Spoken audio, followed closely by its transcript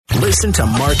Listen to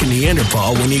Mark and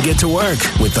Neanderpaul when you get to work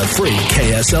with the free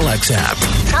KSLX app.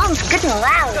 Sounds good and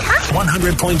loud, huh?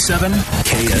 100.7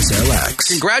 KSLX.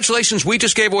 Congratulations. We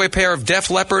just gave away a pair of Def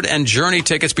Leppard and Journey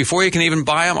tickets before you can even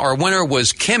buy them. Our winner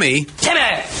was Kimi.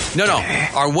 Kimi! No.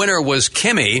 Our winner was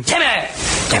Kimi. Kimi!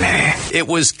 It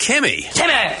was Kimi.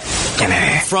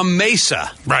 Kimi! From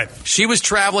Mesa. Right. She was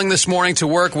traveling this morning to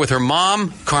work with her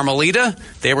mom, Carmelita.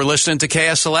 They were listening to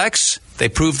KSLX. They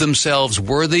proved themselves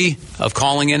worthy of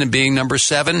calling in and being number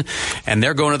 7, and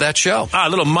they're going to that show. A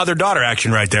little mother-daughter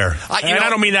action right there. I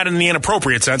don't mean that in the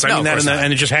inappropriate sense. I mean that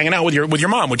in just hanging out with your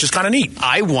mom, which is kind of neat.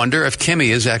 I wonder if Kimi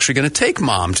is actually going to take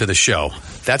Mom to the show.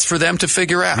 That's for them to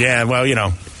figure out. Yeah, well,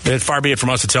 far be it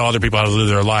from us to tell other people how to live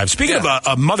their lives. Speaking of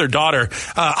a mother-daughter,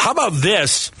 how about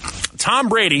this? Tom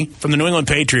Brady from the New England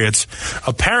Patriots,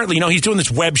 apparently, he's doing this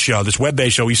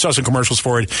web-based show. We saw some commercials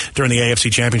for it during the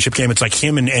AFC Championship game. It's like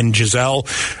him and Giselle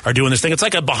are doing this thing. It's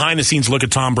like a behind-the-scenes look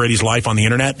at Tom Brady's life on the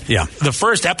internet. Yeah. The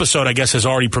first episode, I guess, has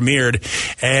already premiered.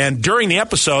 And during the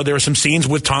episode, there were some scenes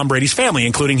with Tom Brady's family,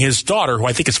 including his daughter, who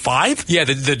I think is 5. Yeah,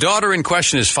 the daughter in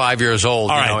question is 5 years old.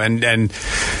 All right. And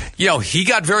he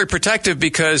got very protective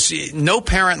because no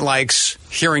parent likes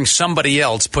hearing somebody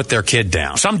else put their kid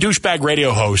down. Some douchebag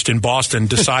radio host in Boston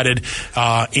decided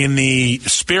in the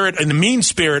mean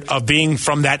spirit of being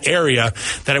from that area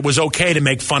that it was okay to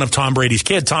make fun of Tom Brady's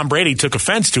kid. Tom Brady took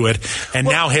offense to it and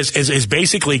now is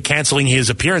basically canceling his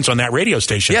appearance on that radio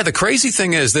station. Yeah, the crazy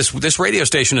thing is this radio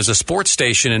station is a sports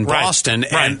station in Boston,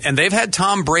 and they've had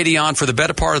Tom Brady on for the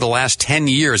better part of the last 10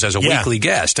 years as a weekly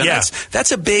guest. And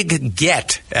that's a big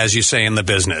get, as you say in the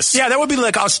business. Yeah, that would be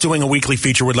like us doing a weekly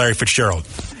feature with Larry Fitzgerald.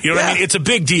 You know what I mean? It's a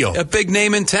big deal. A big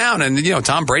name in town. And,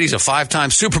 Tom Brady's a 5-time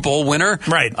Super Bowl winner.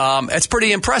 Right. It's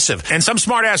pretty impressive. And some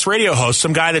smart-ass radio host,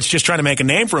 some guy that's just trying to make a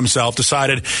name for himself,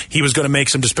 decided he was going to make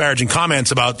some disparaging comments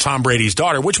about Tom Brady's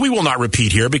daughter, which we will not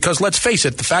repeat here because, let's face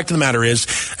it, the fact of the matter is,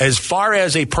 as far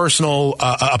as a personal,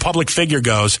 a public figure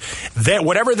goes, that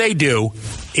whatever they do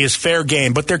is fair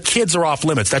game, but their kids are off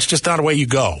limits. That's just not the way you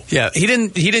go. Yeah, he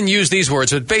didn't use these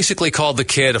words, but basically called the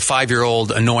kid a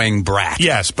 5-year-old annoying brat.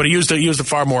 Yes, but he used a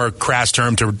far more crass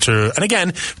term to and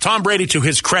again, Tom Brady, to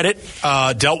his credit,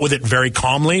 dealt with it very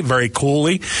calmly, very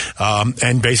coolly,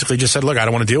 and basically just said, "Look, I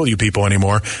don't want to deal with you people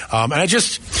anymore." And he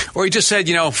just said,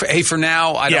 hey, for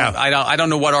now, I don't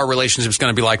know what our relationship is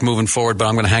going to be like moving forward, but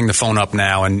I'm going to hang the phone up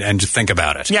now and just think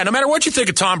about it. Yeah, no matter what you think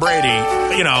of Tom Brady,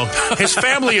 his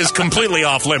family is completely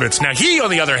off limits. Now, he, on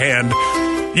the other hand,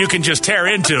 you can just tear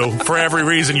into for every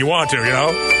reason you want to,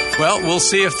 Well, we'll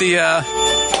see if the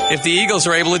Eagles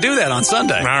are able to do that on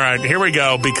Sunday. All right, here we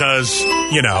go, because,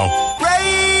 Brady,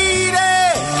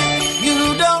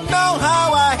 you don't know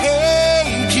how I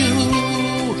hate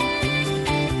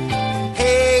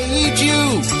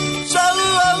you so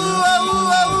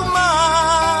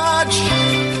much.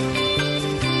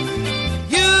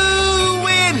 You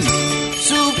win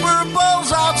Super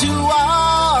Bowls all too often.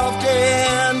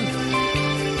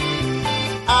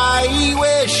 I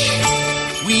wish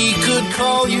we could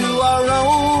call you our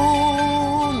own.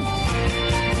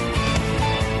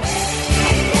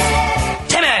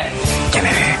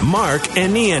 Mark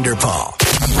and Neanderpaul.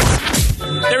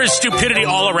 There is stupidity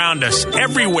all around us,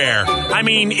 everywhere. I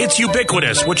mean, it's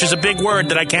ubiquitous, which is a big word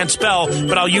that I can't spell,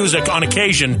 but I'll use it on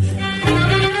occasion.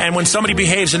 And when somebody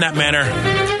behaves in that manner,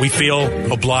 we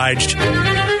feel obliged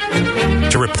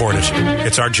to report it.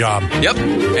 It's our job. Yep.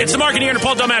 It's the Mark and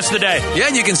Neanderpaul Dumbass of the Day. Yeah,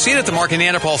 and you can see it at the Mark and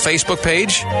Neanderpaul Facebook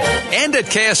page and at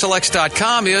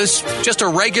KSLX.com. Is just a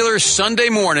regular Sunday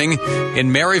morning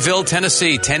in Maryville,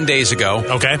 Tennessee, 10 days ago.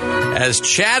 Okay. As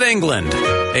Chad England,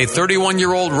 a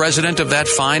 31-year-old resident of that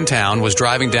fine town, was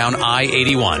driving down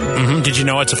I-81. Mm-hmm. Did you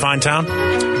know it's a fine town?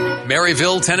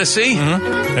 Maryville, Tennessee? Mm-hmm.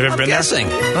 Have you ever been guessing.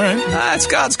 There? All right. It's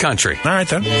God's country. All right,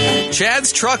 then.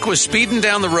 Chad's truck was speeding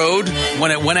down the road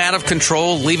when it went out of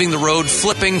control, leaving the road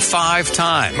flipping 5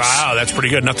 times. Wow, that's pretty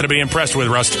good. Nothing to be impressed with,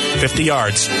 Rust. 50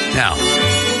 yards. Now,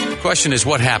 the question is,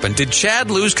 what happened? Did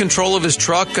Chad lose control of his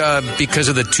truck because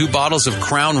of the 2 bottles of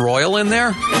Crown Royal in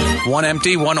there? One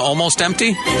empty, one almost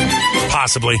empty?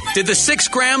 Possibly. Did the 6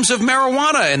 grams of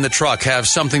marijuana in the truck have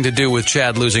something to do with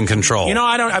Chad losing control?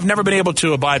 I've never been able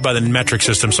to abide by the metric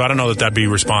system, so I don't know that that'd be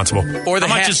responsible. Or how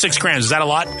much is 6 grams? Is that a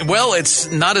lot? Well,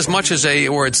 it's not as much as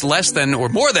it's less than or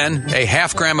more than a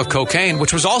half gram of cocaine,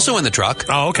 which was also in the truck.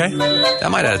 Oh, okay.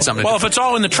 That might have had something to do. Well, if it's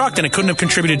all in the truck, then it couldn't have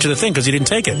contributed to the thing because he didn't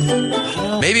take it.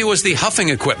 Maybe it was the huffing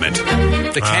equipment,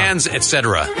 the cans,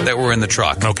 etc., that were in the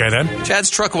truck. Okay, then. Chad's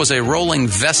truck was a rolling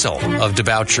vessel of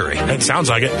debauchery. It sounds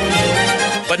like it.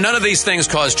 But none of these things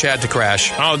caused Chad to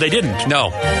crash. Oh, they didn't? No.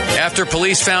 After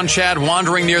police found Chad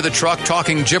wandering near the truck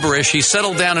talking gibberish, he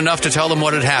settled down enough to tell them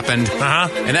what had happened. Uh-huh.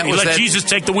 And that he was let that Jesus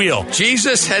take the wheel.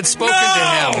 Jesus had spoken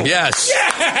to him. Yes.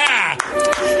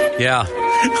 Yeah.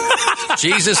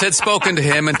 Jesus had spoken to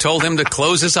him and told him to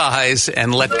close his eyes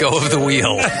and let go of the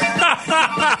wheel.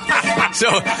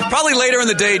 So probably later in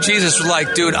the day, Jesus was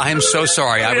like, dude, I am so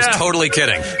sorry. I was totally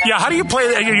kidding. Yeah, how do you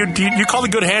play that? You call the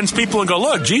good hands people and go,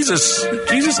 look,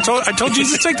 I told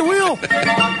Jesus to take the wheel.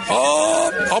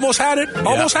 Oh, almost had it.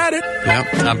 Almost had it.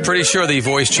 Yep. I'm pretty sure the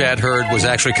voice Chad heard was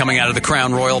actually coming out of the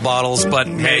Crown Royal bottles, but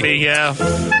maybe, yeah.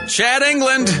 Chad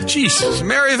England. Jesus.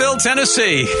 Maryville,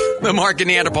 Tennessee. The Mark and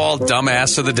Neanderpaul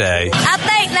dumbass of the day. I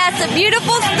think that's a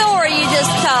beautiful story you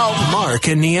just told. Mark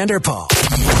and Neanderpaul.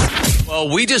 Well,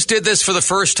 we just did this for the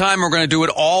first time. We're going to do it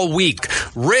all week.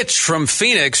 Rich from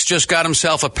Phoenix just got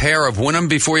himself a pair of win 'em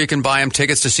before you can buy him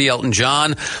tickets to see Elton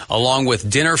John, along with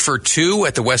dinner for two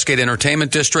at the Westgate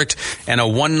Entertainment District and a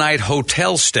one-night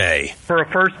hotel stay. For a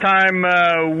first-time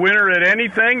winner at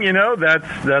anything,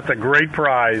 that's a great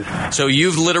prize. So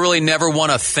you've literally never won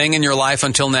a thing in your life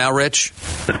until now, Rich?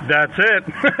 That's it.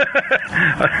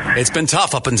 It's been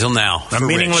tough up until now. A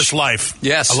meaningless life.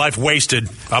 Yes. A life wasted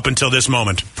up until this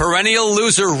moment. Perennial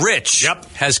loser Rich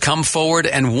has come forward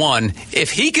and won. If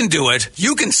he can do it,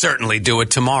 you can certainly do it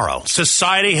tomorrow.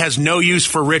 Society has no use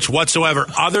for Rich whatsoever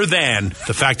other than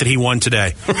the fact that he won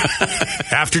today.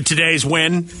 After today's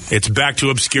win, it's back to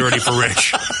obscurity for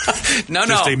Rich.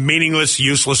 Just a meaningless,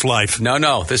 useless life.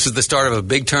 No. This is the start of a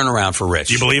big turnaround for Rich.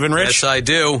 You believe in Rich? Yes, I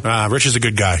do. Rich is a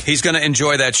good guy. He's going to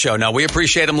enjoy that show. Now, we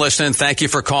appreciate him listening. Thank you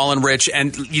for calling, Rich.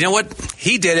 And you know what?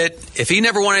 He did it. If he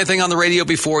never won anything on the radio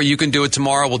before, you can do it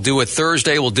tomorrow. We'll do it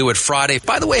Thursday. We'll do it Friday.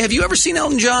 By the way, have you ever seen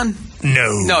Elton John?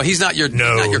 No, he's not your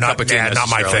cup of tea. Not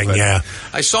my thing. Yeah,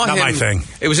 I saw him. Not my thing.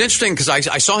 It was interesting because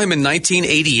I saw him in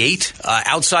 1988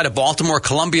 outside of Baltimore,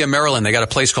 Columbia, Maryland. They got a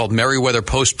place called Meriwether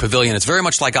Post Pavilion. It's very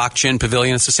much like Ak-Chin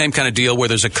Pavilion. It's the same kind of deal where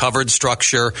there's a covered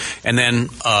structure and then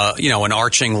an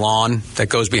arching lawn that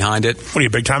goes behind it. What are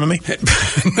you, big time of me?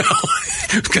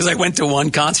 No, because I went to one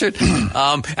concert.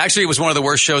 Actually, it was one of the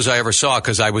worst shows I ever saw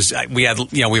because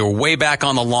we were way back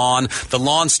on the lawn. The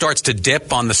lawn starts to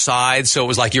dip on the side, so it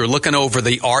was like you were looking over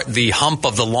the hump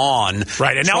of the lawn.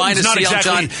 Right, and now he's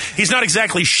not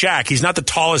exactly Shaq. He's not the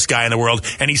tallest guy in the world,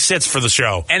 and he sits for the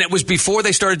show. And it was before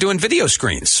they started doing video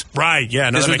screens. Right,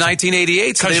 yeah. This was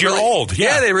 1988. Because you're old.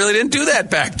 Yeah, they really didn't do that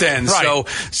back then. Right.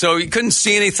 So you couldn't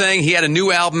see anything. He had a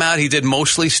new album out. He did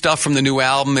mostly stuff from the new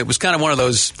album. It was kind of one of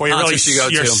those concerts you go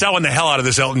to. You're selling the hell out of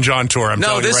this Elton John tour, I'm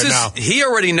telling you right now. He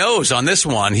already knows on this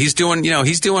one. He's doing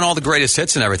all the greatest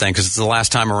hits and everything because it's the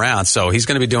last time around. So he's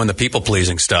going to be doing the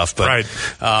people-pleasing stuff. But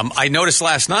I noticed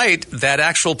last night that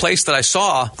actual place that I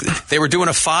saw, they were doing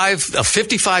a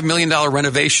 $55 million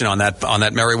renovation on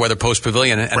that Meriwether Post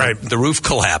Pavilion, and the roof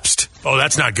collapsed. Oh,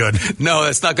 that's not good. No,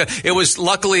 that's not good. It was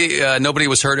luckily nobody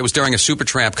was hurt. It was during a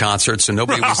Supertramp concert, so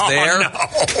nobody was there. No.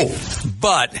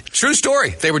 But true story,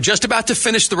 they were just about to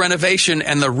finish the renovation,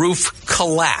 and the roof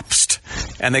collapsed,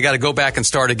 and they got to go back and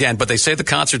start again. But they say the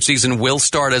concert season will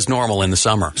start as normal in the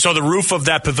summer. So the roof of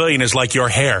that pavilion is like your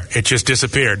hair; it just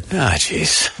disappeared. Ah,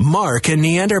 jeez. Mark and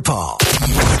Neanderpaul.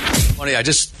 Funny, I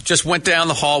just went down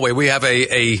the hallway. We have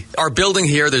our building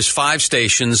here. There's 5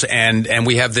 stations, and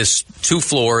we have this 2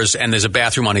 floors, and there's a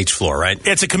bathroom on each floor, right?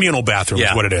 It's a communal bathroom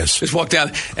is what it is. Just walk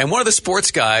down, and one of the sports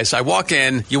guys, I walk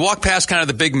in, you walk past kind of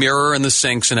the big mirror and the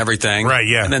sinks and everything. Right,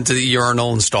 yeah. And then to the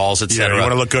urinal and stalls, etc. Yeah, you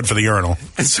want to look good for the urinal.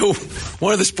 And so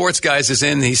one of the sports guys is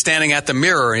in, he's standing at the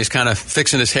mirror, and he's kind of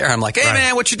fixing his hair. I'm like, hey,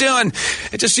 man, what you doing?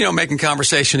 And just, making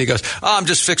conversation. He goes, I'm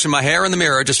just fixing my hair in the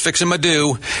mirror, just fixing my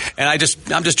do. And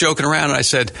I'm just joking around, and I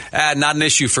said, not an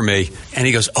issue for me. And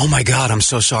he goes, oh, my God, I'm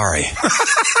so sorry.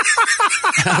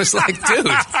 And I was like, dude,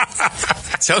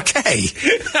 it's okay.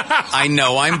 I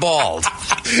know I'm bald.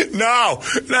 No,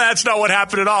 that's not what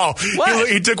happened at all. What?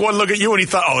 He took one look at you and he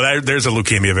thought, there's a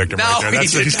leukemia victim right there.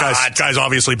 This guy's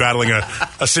obviously battling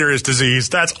a serious disease.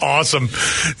 That's awesome.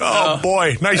 Oh,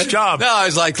 boy. Nice job. No, I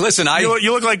was like, listen,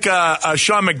 You look like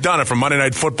Sean McDonough from Monday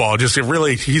Night Football.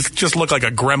 He's just looked like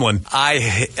a gremlin.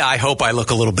 I hope I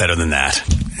look a little better than that.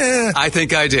 I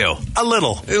think I do. A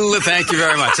little. Thank you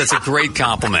very much. That's a great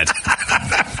compliment.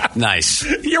 Nice.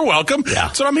 You're welcome. Yeah.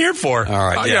 That's what I'm here for. All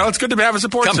right. It's good to have a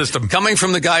support system. Coming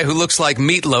from the guy who looks like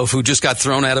Meatloaf, who just got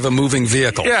thrown out of a moving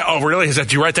vehicle. Yeah. Oh, really?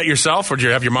 Did you write that yourself, or did you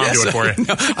have your mom do it for you?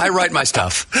 No, I write my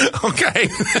stuff. Okay.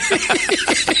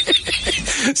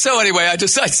 So anyway, I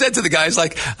said to the guys,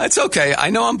 like, it's okay. I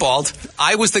know I'm bald.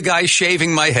 I was the guy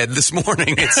shaving my head this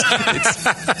morning. It's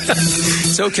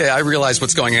okay. I realize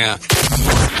what's going on.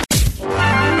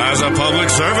 As a public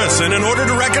service and in order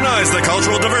to recognize the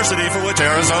cultural diversity for which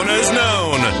Arizona is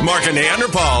known, Mark and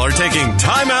Neanderpaul are taking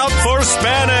time out for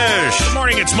Spanish. Good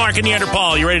morning, it's Mark and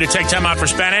Neanderpaul. You ready to take time out for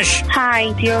Spanish?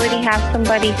 Hi, do you already have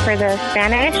somebody for the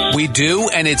Spanish? We do,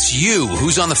 and it's you.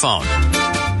 Who's on the phone?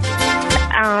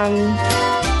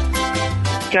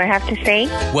 Do I have to say?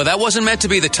 Well, that wasn't meant to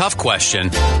be the tough question.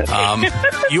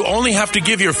 You only have to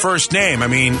give your first name. I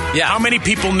mean, how many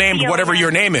people named whatever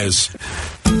your name is?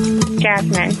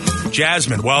 Jasmine.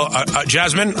 Jasmine. Well,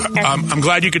 Jasmine, I'm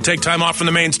glad you could take time off from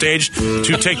the main stage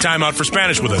to take time out for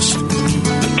Spanish with us.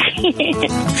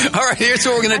 All right, here's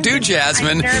what we're going to do,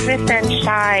 Jasmine. I'm nervous and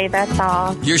shy, that's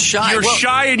all. You're shy? You're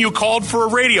shy and you called for a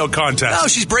radio contest. No,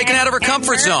 she's breaking out of her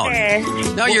comfort zone.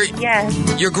 No,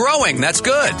 you're growing. That's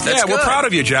good. That's we're proud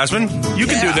of you, Jasmine. You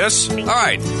can do this. All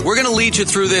right, we're going to lead you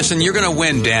through this, and you're going to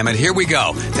win, damn it. Here we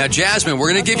go. Now, Jasmine,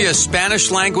 we're going to give you a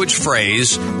Spanish language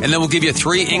phrase, and then we'll give you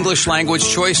 3 English language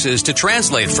choices to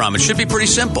translate from. It should be pretty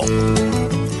simple.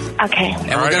 Okay.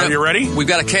 And are you ready? We've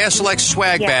got a KSLX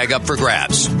swag bag up for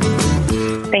grabs.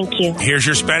 Thank you. Here's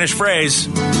your Spanish phrase.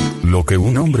 Lo que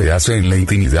un hombre hace en la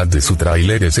intimidad de su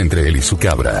tráiler es entre él y su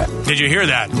cabra. Did you hear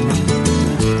that?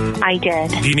 I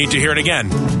did. Do you need to hear it again?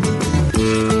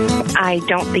 I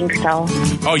don't think so.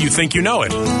 Oh, you think you know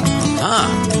it?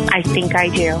 I think I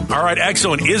do. All right,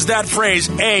 excellent. Is that phrase,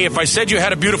 A, if I said you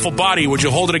had a beautiful body, would you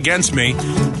hold it against me?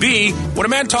 B, when a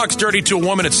man talks dirty to a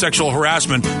woman, it's sexual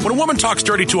harassment. When a woman talks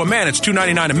dirty to a man, it's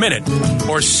 $2.99 a minute.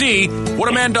 Or C, what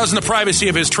a man does in the privacy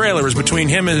of his trailer is between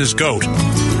him and his goat.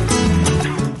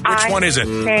 Which one is it?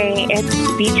 Say it's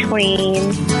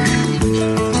between...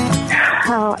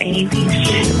 Oh,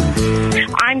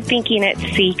 I'm thinking it's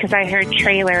C because I heard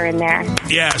trailer in there.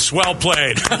 Yes, well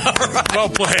played. Right. Well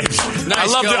played. Nice I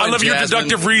love your Jasmine.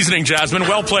 deductive reasoning, Jasmine.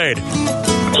 Well played.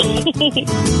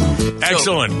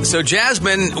 Excellent. So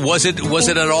Jasmine, was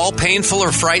it at all painful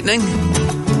or frightening?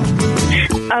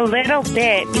 A little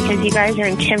bit because you guys are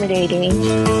intimidating.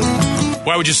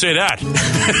 Why would you say that?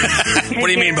 What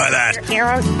do you mean by that?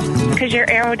 Because you're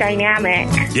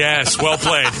aerodynamic. Yes, well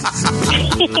played.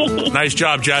 Nice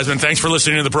job, Jasmine. Thanks for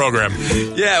listening to the program.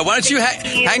 Yeah, why don't you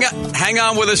hang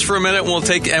on with us for a minute,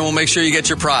 and we'll make sure you get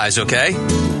your prize, okay?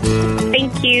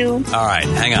 Thank you. All right,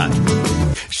 hang on.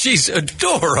 She's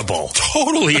adorable.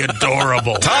 Totally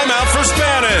adorable. Time out for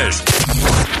Spanish.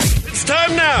 It's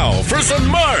time now for some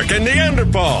Mark and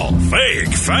Neanderpaul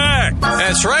Fake Facts.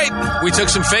 That's right. We took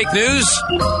some fake news,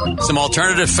 some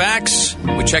alternative facts.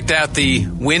 We checked out the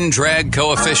wind drag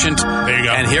coefficient. There you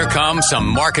go. And here comes some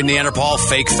Mark and Neanderpaul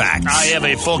fake facts. I have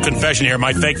a full confession here.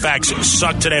 My fake facts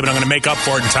suck today, but I'm going to make up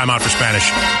for it in Time Out for Spanish.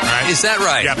 All right? Is that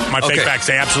right? Yep, my fake facts,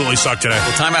 they absolutely suck today.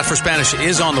 Well, Time Out for Spanish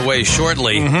is on the way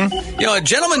shortly. Mm-hmm. You know, a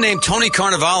gentleman named Tony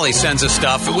Carnevale sends us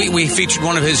stuff. We featured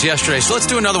one of his yesterday, so let's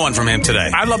do another one from him today.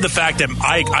 I love the fact that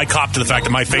I copped to the fact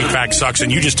that my fake fact sucks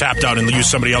and you just tapped out and used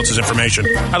somebody else's information.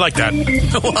 I like that.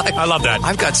 Well, I love that.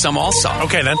 I've got some also.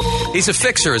 Okay, then. He's a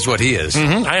fixer is what he is.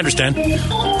 Mm-hmm, I understand.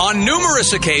 On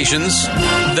numerous occasions,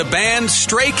 the band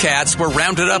Stray Cats were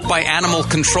rounded up by animal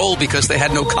control because they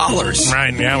had no collars.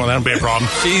 Right, yeah, well, that'll be a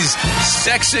problem. He's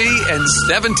sexy and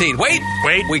 17. Wait.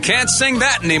 We can't sing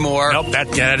that anymore. Nope,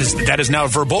 that is now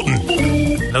verboten.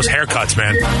 Those haircuts,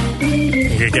 man.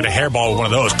 You could get a hairball with one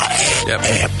of those.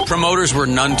 Yep. Promoters were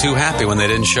none too happy when they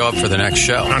didn't show up for the next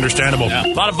show. Understandable. Yeah.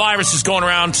 A lot of viruses going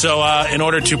around, so in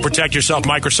order to protect yourself,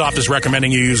 Microsoft is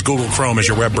recommending you use Google Chrome as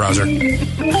your web browser.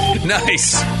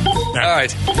 Nice. All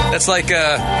right. That's like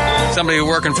somebody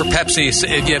working for Pepsi.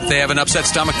 If they have an upset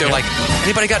stomach, they're like,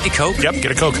 anybody got any Coke? Yep,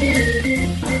 get a Coke.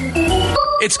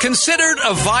 It's considered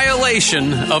a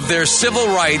violation of their civil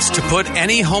rights to put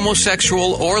any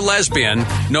homosexual or lesbian,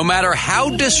 no matter how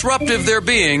disruptive they're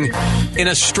being, in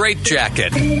a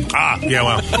straitjacket. Yeah,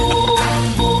 well.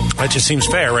 That just seems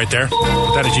fair right there.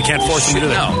 That is, you can't force them to do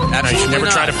that. No, absolutely You should never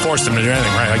not. try to force them to do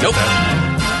anything, right? I get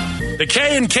that. The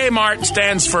K in Kmart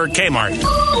stands for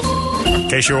Kmart. In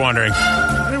case you were wondering.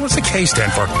 What's the K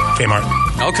stand for? Kmart.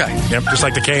 Okay. Yep, just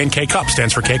like the K in K-Cup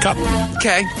stands for K-Cup.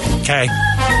 Okay. K.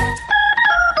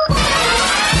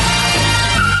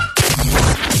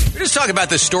 Just talk about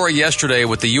this story yesterday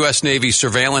with the U.S. Navy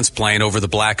surveillance plane over the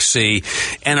Black Sea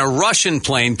and a Russian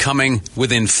plane coming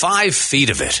within 5 feet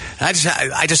of it. I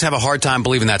just have a hard time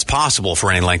believing that's possible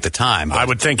for any length of time. I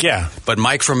would think, yeah. But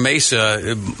Mike from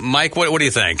Mesa, Mike, what do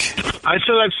you think? I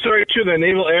saw that story too. The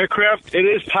naval aircraft, it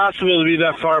is possible to be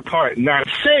that far apart. Not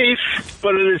safe,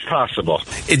 but it is possible.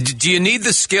 Do you need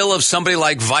the skill of somebody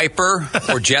like Viper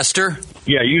or Jester?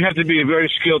 Yeah, you have to be a very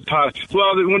skilled pilot.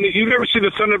 Well, when you ever see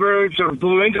the Thunderbirds or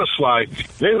Blue Angels fly,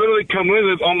 they literally come with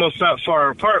it almost that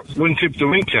far apart, wingtip to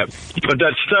wingtip. But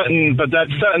that's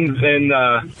Sutton and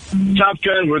Top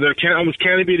Gun, where they're almost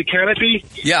canopy to canopy.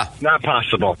 Yeah, not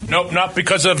possible. Nope, not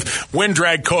because of wind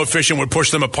drag coefficient would push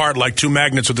them apart like two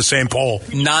magnets with the same pole.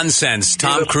 Nonsense.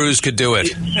 Tom Cruise could do it.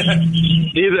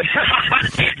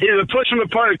 Either push them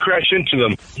apart or crash into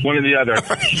them. One or the other.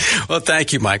 Well,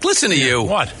 thank you, Mike. Listen to you.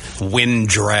 What? Wind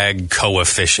drag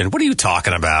coefficient. What are you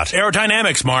talking about?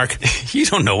 Aerodynamics, Mark. You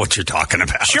don't know what you're talking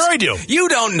about. Sure I do. You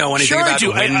don't know anything about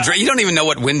wind drag. You don't even know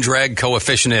what wind drag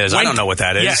coefficient is. I don't know what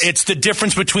that is. Yeah, it's the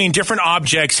difference between different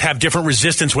objects have different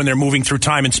resistance when they're moving through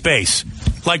time and space.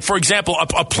 Like, for example,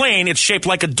 a plane, it's shaped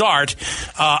like a dart.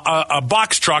 A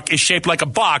box truck is shaped like a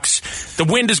box. The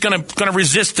wind is going to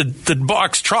resist the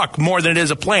box truck more than it is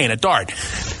a plane, a dart.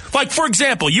 Like, for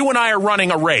example, you and I are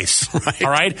running a race, right. All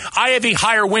right? I have a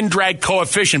higher wind drag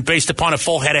coefficient based upon a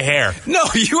full head of hair. No,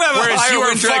 you have a higher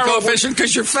wind drag coefficient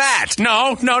because you're fat.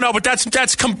 No, but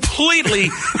that's completely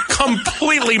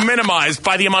minimized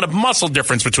by the amount of muscle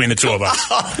difference between the two of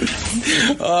us.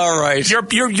 All right.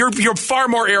 You're far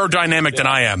more aerodynamic than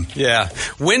I am. Yeah.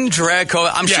 Wind drag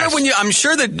I'm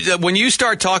sure that when you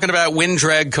start talking about wind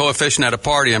drag coefficient at a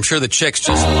party, I'm sure the chicks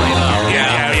just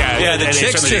Yeah, the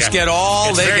chicks just get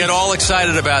all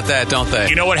excited about that, don't they?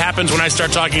 You know what happens when I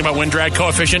start talking about wind drag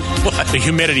coefficient? What? The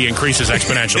humidity increases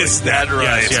exponentially. Is that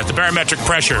right? Yes, the barometric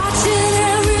pressure.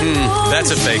 That's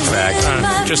a fake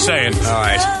fact. Just saying. All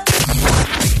right.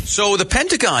 So the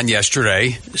Pentagon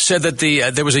yesterday said that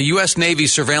there was a U.S. Navy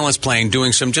surveillance plane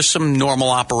doing some normal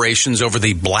operations over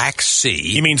the Black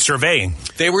Sea. You mean surveying?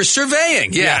 They were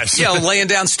surveying, yeah. Yes. Laying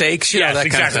down stakes, that exactly.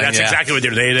 kind of thing. That's exactly what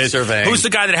they did. Surveying. Who's the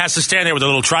guy that has to stand there with a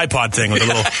little tripod thing?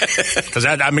 Because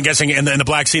I'm guessing in the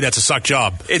Black Sea, that's a suck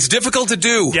job. It's difficult to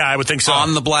do. Yeah, I would think so.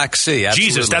 On the Black Sea,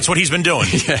 absolutely. Jesus, that's what he's been doing.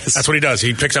 Yes. That's what he does.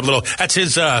 He picks up that's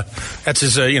his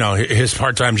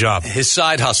part-time job. His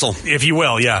side hustle. If you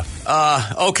will, yeah.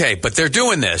 Okay, but they're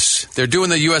doing this. They're doing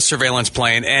the U.S. surveillance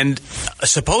plane, and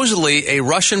supposedly a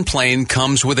Russian plane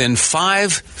comes within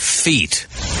 5 feet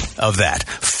of that.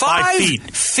 5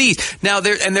 feet. Now,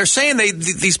 they're saying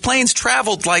these planes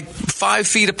traveled like 5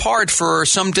 feet apart for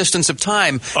some distance of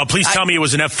time. Please tell me it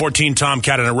was an F-14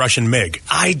 Tomcat and a Russian MiG.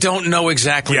 I don't know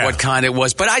exactly what kind it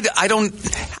was, but I don't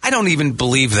even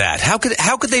believe that. How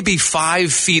could they be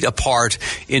 5 feet apart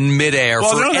in midair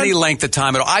for any length of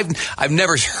time at all? I've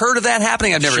never heard of that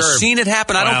happening. I've never seen it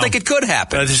happen. I don't think it could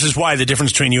happen. This is why the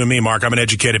difference between you and me, Mark. I'm an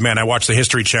educated man. I watch the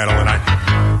History Channel, and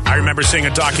I remember seeing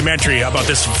a documentary about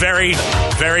this very,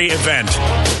 very event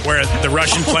where the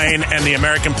Russian plane and the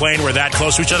American plane were that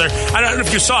close to each other. I don't know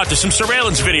if you saw it. There's some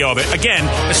surveillance video of it. Again,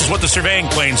 this is what the surveying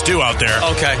planes do out there.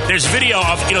 Okay. There's video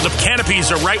of, the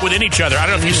canopies are right within each other. I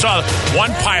don't know if you saw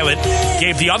one pilot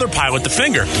gave the other pilot the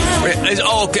finger. Okay.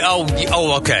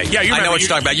 Yeah, I know what you're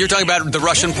talking about. You're talking about the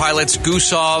Russian pilots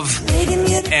Gusov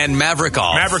and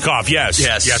Mavrikov.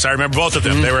 Yes, I remember both of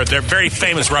them. Mm-hmm. They're very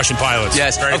famous Russian pilots.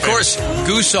 Yes, of course,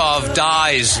 Gusov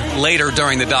dies later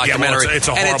during the documentary. It's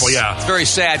a horrible, It's very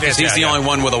sad because he's the only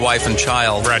one with a wife and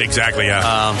child. Right, exactly,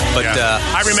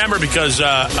 I remember because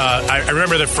I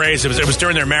remember the phrase, it was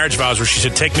during their marriage vows where she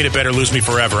said, "Take me to bed or lose me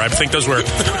forever." I think those were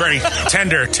very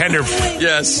tender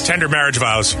marriage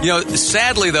vows.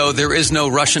 Sadly, though, there is no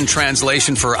Russian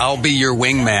translation for "I'll be your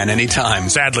wingman" anytime.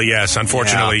 Sadly, yes.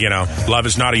 Unfortunately, love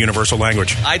is not a universal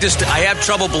language. I have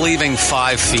trouble believing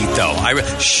 5 feet, though.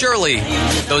 Surely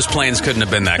those planes couldn't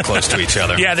have been that close to each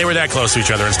other. Yeah, they were that close to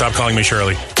each other, and stop calling me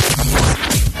Shirley.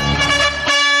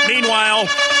 Meanwhile,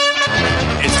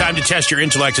 it's time to test your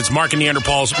intellect. It's Mark and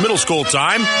Neanderpaul's middle school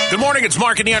time. Good morning, it's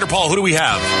Mark and Neanderpaul. Who do we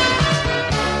have?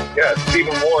 Yeah,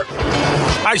 Stephen Ward.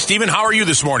 Hi, Stephen. How are you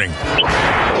this morning?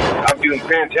 I'm doing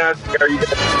fantastic. How are you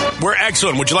guys? We're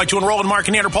excellent. Would you like to enroll in Mark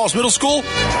and Neanderpaul's middle school?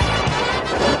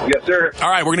 Yes, sir. All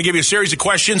right, we're going to give you a series of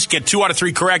questions. Get 2 out of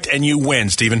 3 correct, and you win,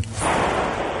 Stephen.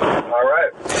 All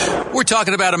right. We're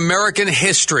talking about American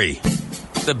history.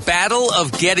 The Battle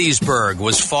of Gettysburg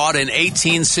was fought in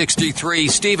 1863.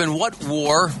 Stephen, what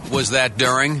war was that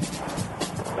during?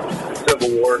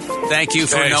 Civil War. Thank you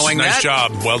for knowing that. Nice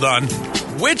job. Well done.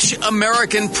 Which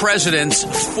American president's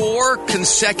 4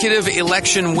 consecutive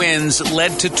election wins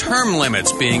led to term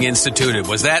limits being instituted?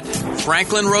 Was that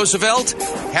Franklin Roosevelt,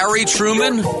 Harry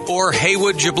Truman, or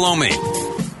Haywood Jablomi?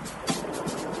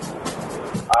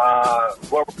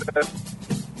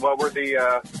 What were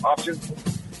the options?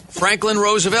 Franklin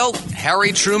Roosevelt,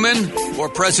 Harry Truman, or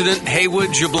President Haywood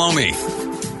Jablomi?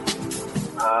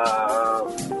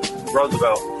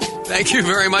 Roosevelt. Thank you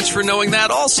very much for knowing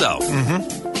that also.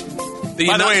 Mm-hmm.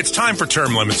 By the way, it's time for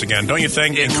term limits again, don't you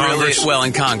think? In Congress? Really, well,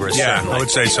 in Congress. Yeah, certainly. I would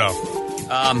say so.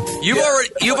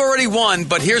 You've already won,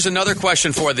 but here's another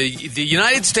question for you. The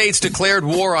United States declared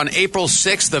war on April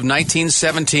 6th of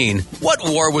 1917. What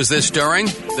war was this during?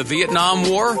 The Vietnam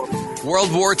War,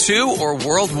 World War II, or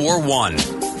World War I?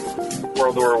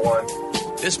 World War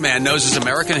I. This man knows his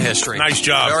American history. Nice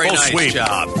job. Very Full nice sweep.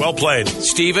 job. Well played.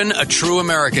 Stephen, a true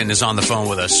American, is on the phone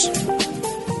with us.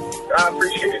 I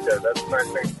appreciate that. That's a nice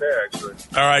thing to say, actually.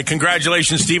 All right.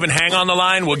 Congratulations, Stephen. Hang on the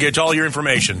line. We'll get all your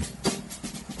information.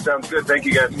 Sounds good. Thank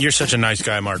you, guys. You're such a nice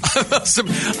guy, Mark.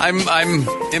 I'm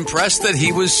impressed that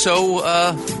he was so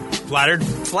flattered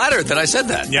that I said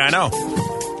that. Yeah, I know.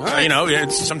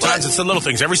 Right. Sometimes it's the little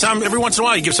things. Every once in a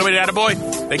while, you give somebody an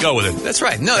attaboy, they go with it. That's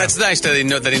right. No, that's nice that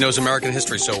he knows American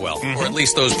history so well, or at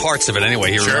least those parts of it.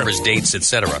 Anyway, he remembers dates,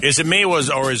 etc. Is it me? Or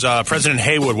is President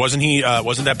Haywood? Wasn't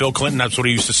that Bill Clinton? That's what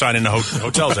he used to sign into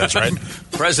hotels as, right?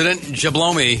 President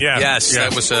Jablomi. Yeah. Yes,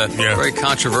 that was a very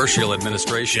controversial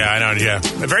administration. Yeah, I know. Yeah,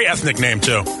 a very ethnic name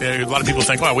too. A lot of people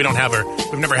think, well, we've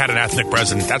never had an ethnic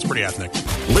president. That's pretty ethnic.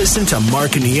 Listen to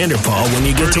Mark and Neanderpaul when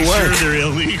you get to work. Sure they're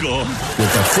illegal.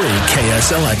 With the free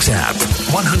KSLX app.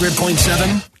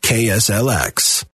 100.7 KSLX.